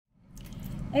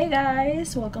Hey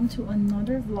guys! Welcome to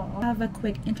another vlog. I have a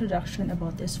quick introduction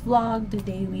about this vlog.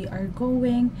 Today we are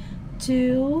going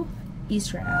to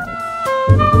Israel.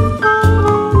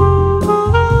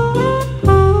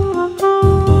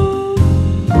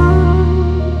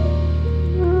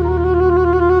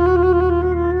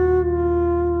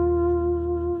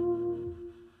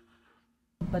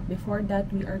 But before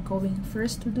that, we are going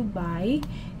first to Dubai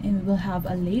and we will have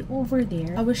a layover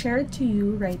there. I will share it to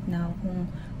you right now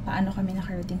kung paano kami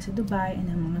nakarating sa Dubai and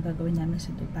ang mga gagawin namin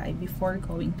sa Dubai before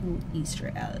going to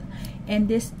Israel. And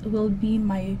this will be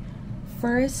my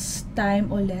first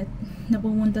time ulit na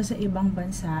pumunta sa ibang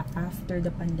bansa after the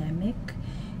pandemic.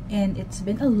 And it's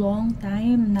been a long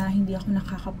time na hindi ako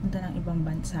nakakapunta ng ibang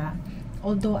bansa.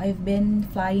 Although I've been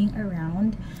flying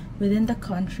around within the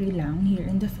country lang here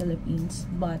in the Philippines,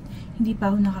 but hindi pa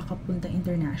ako nakakapunta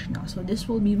international. So this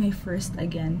will be my first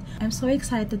again. I'm so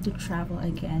excited to travel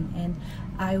again and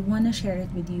I wanna share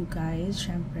it with you guys.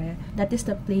 Syempre, that is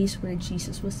the place where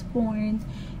Jesus was born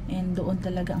and doon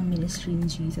talaga ang ministry ni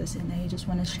Jesus, and I just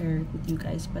wanna share it with you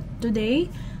guys. But today,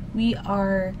 we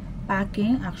are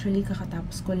packing. Actually,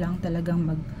 kakatapos ko lang talagang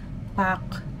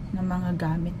mag-pack ng mga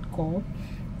gamit ko.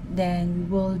 Then,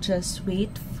 we will just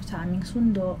wait sa aming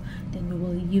sundo. Then, we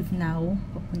will leave now,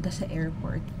 papunta sa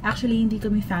airport. Actually, hindi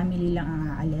kami family lang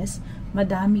ang aalis.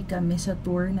 Madami kami sa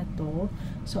tour na to.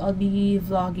 So, I'll be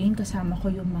vlogging. Kasama ko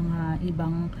yung mga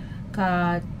ibang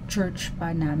ka-church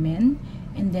pa namin.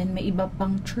 And then, may iba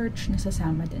pang church na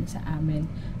sasama din sa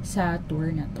amin sa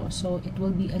tour na to. So, it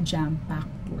will be a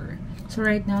jam-packed tour. So,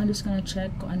 right now, I'm just gonna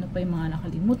check kung ano pa yung mga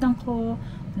nakalimutan ko,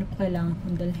 ano pa kailangan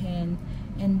kong dalhin.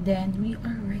 And then, we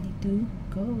are ready to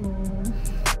go.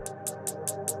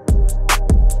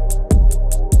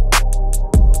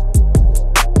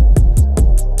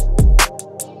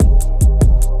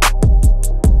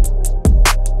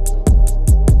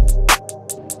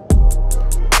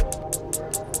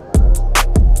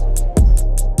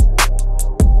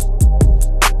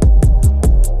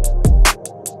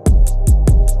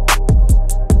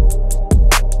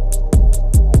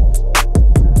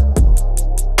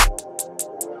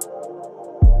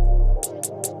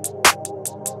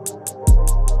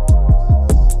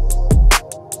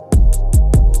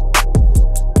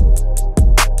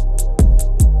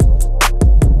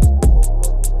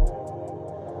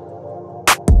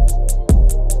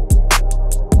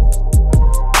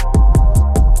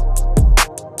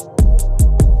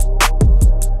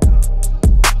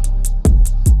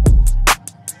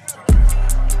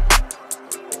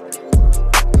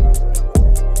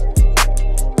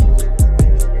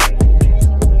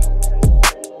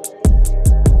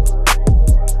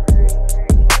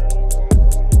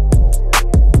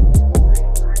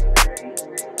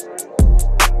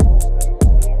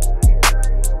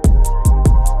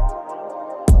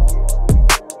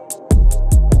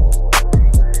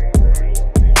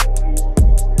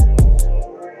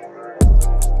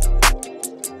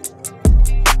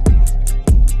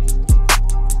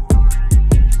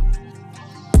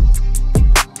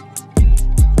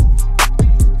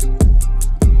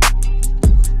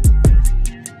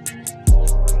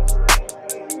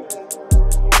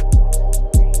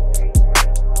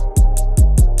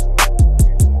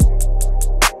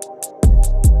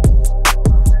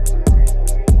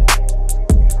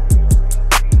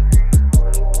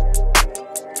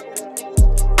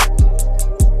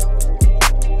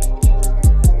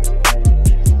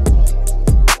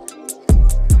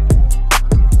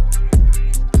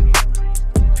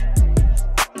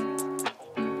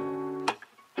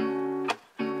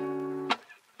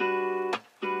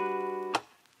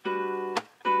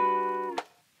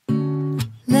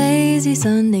 Lazy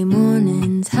Sunday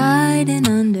mornings, hiding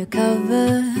under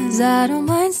covers. I don't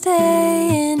mind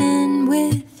staying in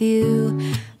with you.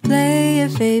 Play your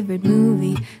favorite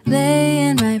movie,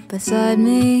 laying right beside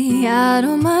me. I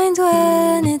don't mind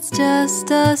when it's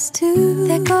just us two.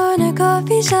 That corner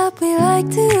coffee shop we like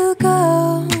to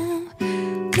go.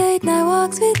 Late night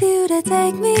walks with you to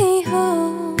take me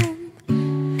home.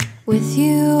 With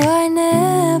you I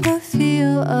never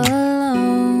feel alone.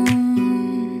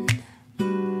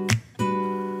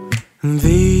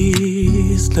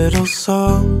 These little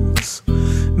songs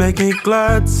make me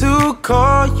glad to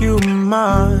call you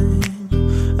mine.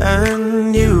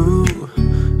 And you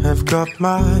have got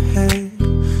my head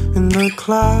in the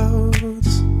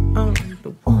clouds. Oh.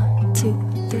 1, 2,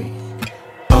 3.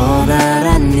 All that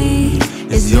I need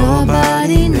is your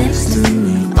body next to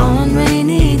me on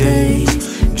rainy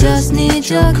days. Just need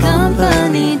your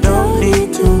company, don't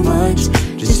need too much.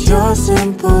 Just your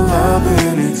simple love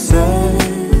and it's everything.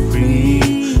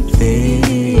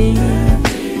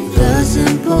 The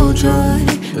simple joy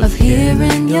of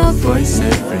hearing your voice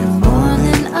every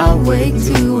morning. I wake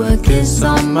to a kiss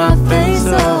on my face,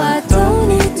 so I don't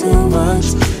need too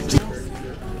much.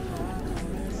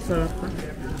 Sarap pa.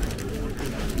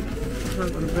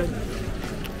 Sarap ang bread.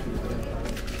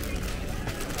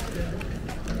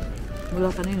 Wala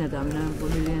kanina, dami na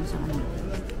bumili yan sa ano.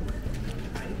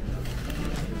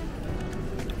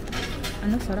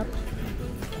 Ano, sarap?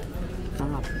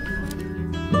 Sarap.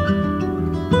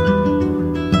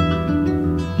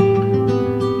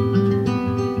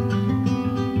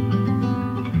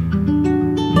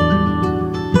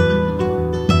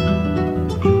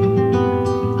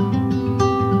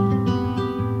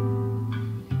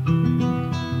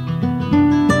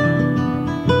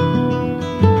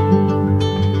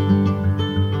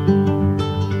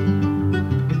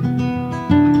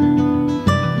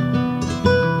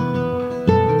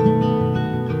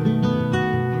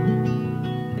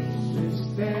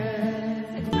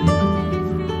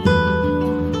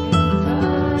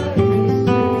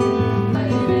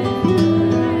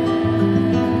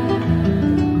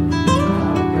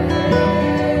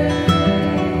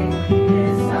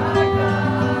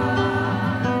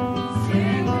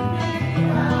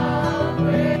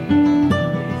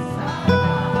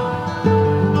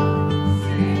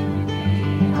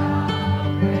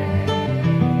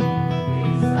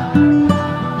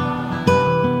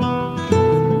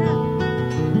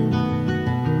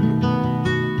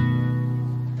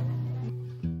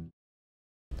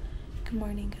 Good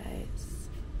morning,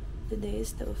 guys. Today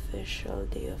is the official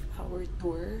day of our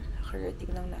tour.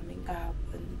 Nakarating lang namin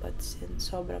kahapon, but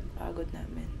since sobrang pagod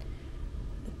namin,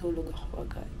 natulog ako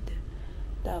agad.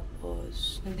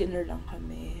 Tapos, nag-dinner lang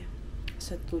kami.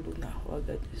 Sa tulog na ako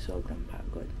agad. Sobrang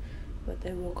pagod. But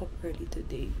I woke up early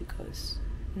today because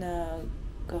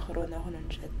nagkakaroon ako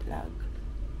ng jet lag.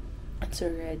 It's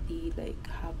already like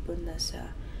hapon na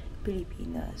sa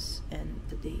Pilipinas, and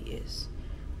today is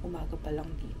umaga pa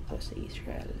lang dito sa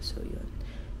Israel. So, yun.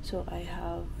 So, I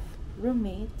have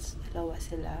roommates. Dalawa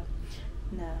sila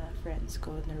na friends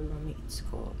ko, na roommates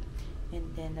ko.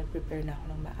 And then, nag-prepare na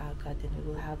ako ng maaga. Then, we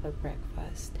will have a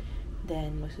breakfast.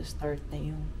 Then, mag-start na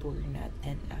yung tour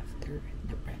natin after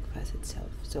the breakfast itself.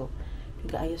 So,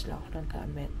 nag-aayos lang ako ng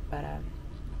gamit para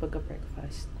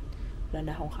pagka-breakfast, wala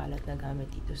na akong kalat na gamit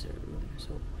dito sa room.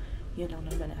 So, yun lang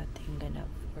naman ating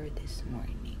ganap for this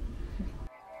morning.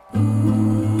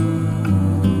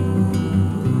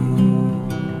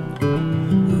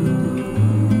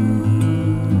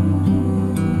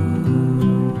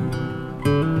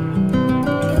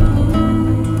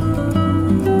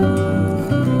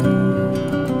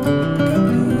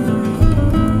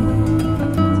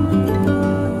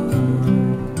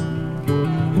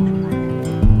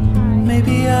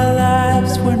 Maybe our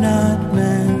lives were not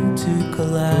meant to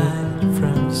collide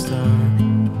from the start,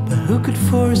 but who could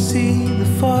foresee the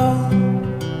fall?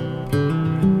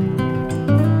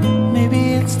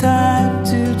 Maybe it's time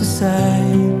to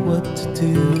decide what to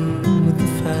do with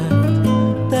the fact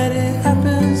that it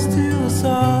happens to us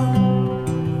all.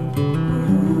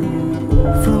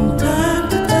 From time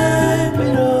to time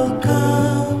it all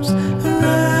comes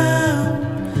around,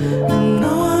 and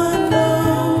no one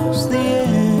knows the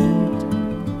end.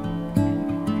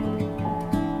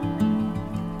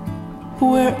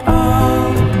 We're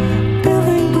all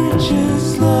building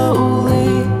bridges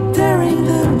slowly, tearing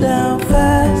them down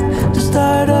fast to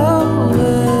start over.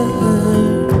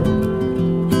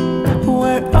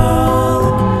 We're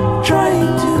all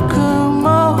trying to come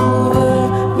over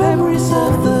memories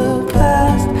of the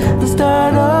past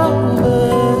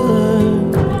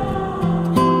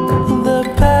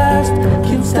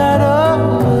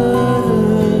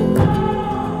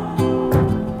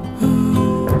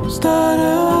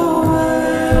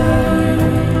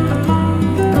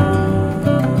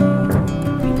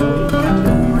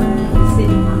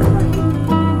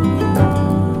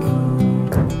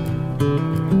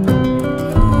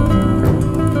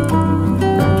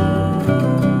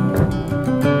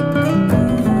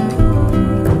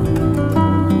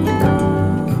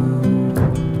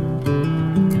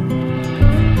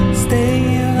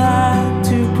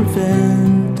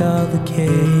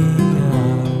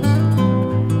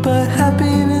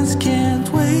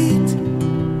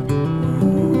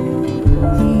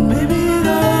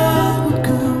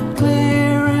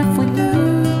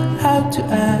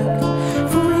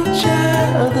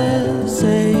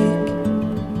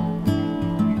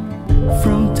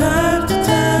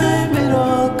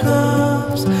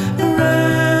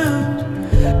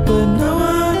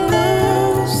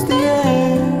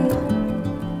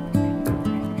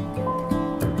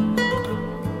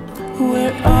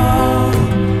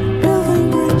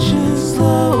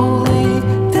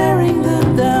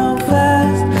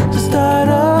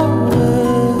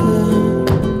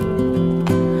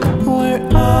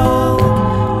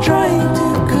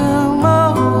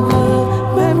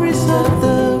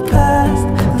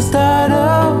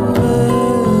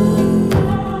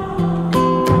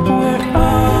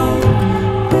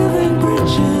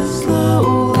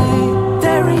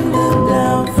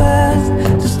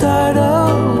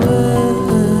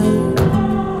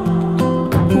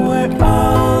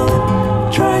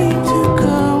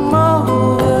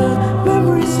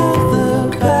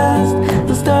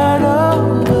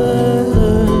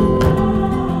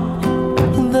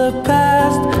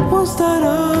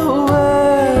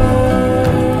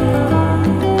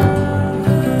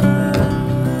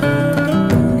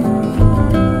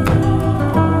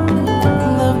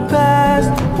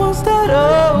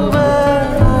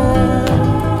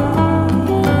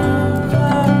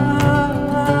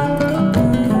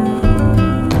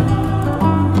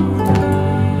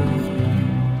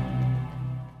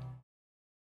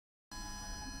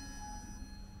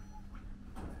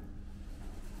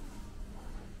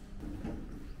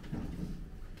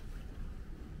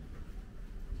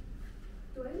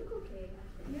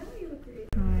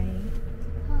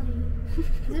Is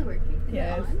it working? Is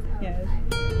Yes, it on? yes.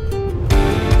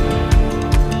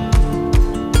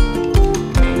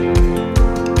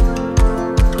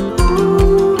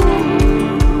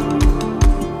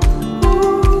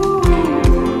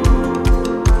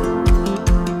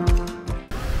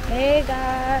 Hey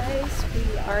guys!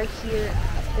 We are here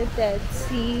at the Dead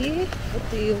Sea.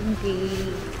 Ito yung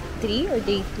day 3 or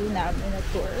day 2 namin na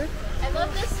tour. I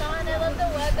love the sun. I love the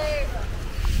weather.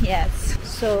 Yes.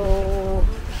 So,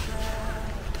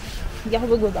 hindi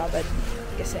ako magbababad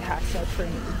kasi hassle for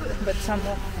me. But some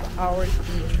of our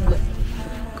team will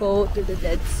go to the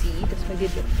Dead Sea. Tapos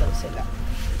mag-dip daw sila.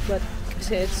 But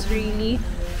kasi it's really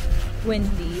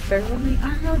windy. Pero may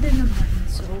araw din naman.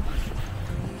 So,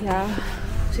 yeah.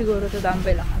 Siguro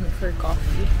tatambay lang kami for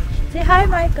coffee. Say hi,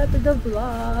 Micah, to the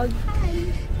vlog. Hi.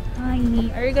 Hi.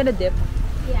 Are you gonna dip?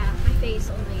 Yeah, my face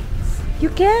only. You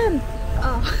can!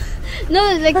 Oh. No,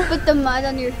 like put the mud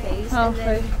on your face and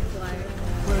Okay. then water.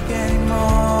 Work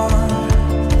anymore.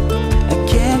 I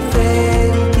can't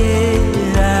fake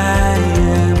it. I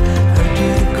am hurt to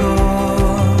the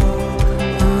core.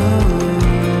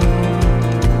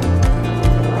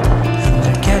 And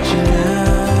they're catching up.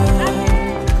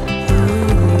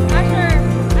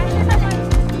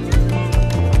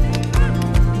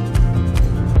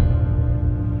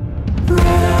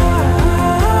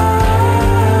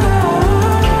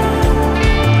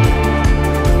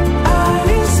 I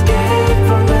escape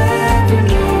from every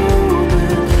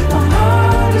moment. My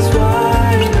heart is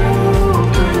wide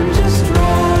open. Just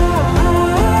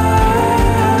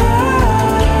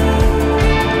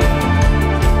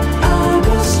I'm a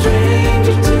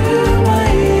stranger to my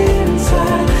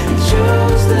inside. It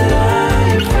shows that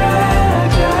I'm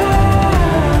fragile.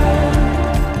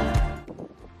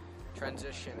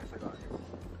 Transition, I forgot.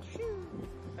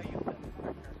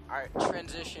 Alright,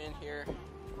 transition here.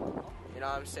 You know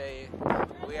what I'm saying?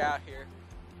 We out here.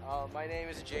 My name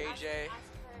is JJ.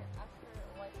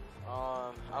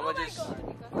 I'ma just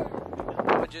link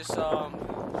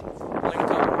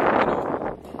up, you know,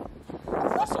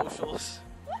 the socials.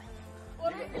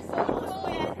 What are your socials?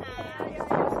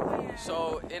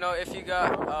 So, you know, if you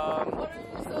got What are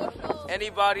your socials?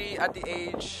 anybody at the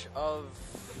age of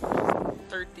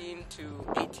 13 to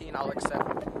 18, I'll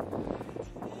accept.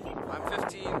 I'm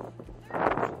 15.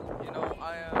 You know,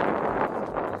 I am.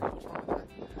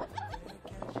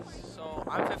 So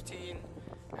I'm 15,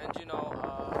 and you know,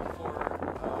 for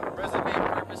resume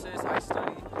purposes, I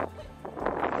study in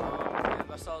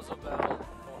Masada.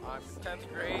 I'm in 10th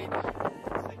grade.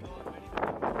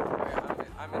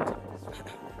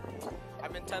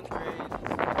 I'm in 10th grade,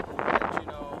 and you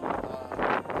know,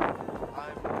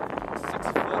 I'm 6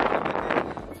 foot limited.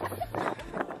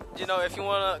 You know, if you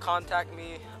wanna contact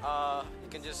me, you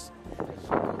can just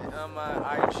my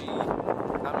IG.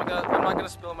 I'm not gonna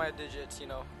spill my digits. You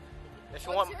know, if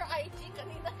you want. What's your IG?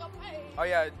 Kanina ka pa eh. Oh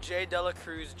yeah, J Dela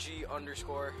Cruz G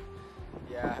 _.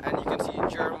 Yeah, and you can see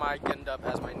Jeremiah Gundup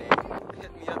as my name.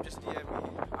 Hit me up, just DM me.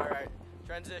 All right,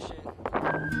 transition.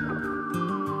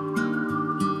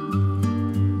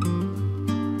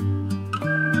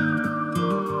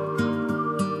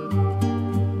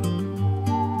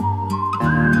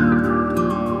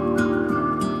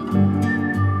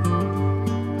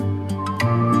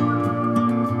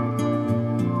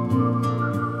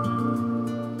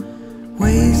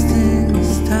 Wasting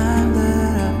this time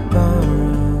that I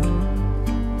borrowed,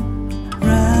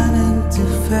 running too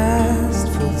fast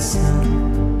for the sun,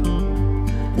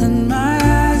 and my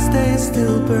eyes they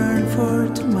still burn for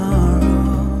tomorrow.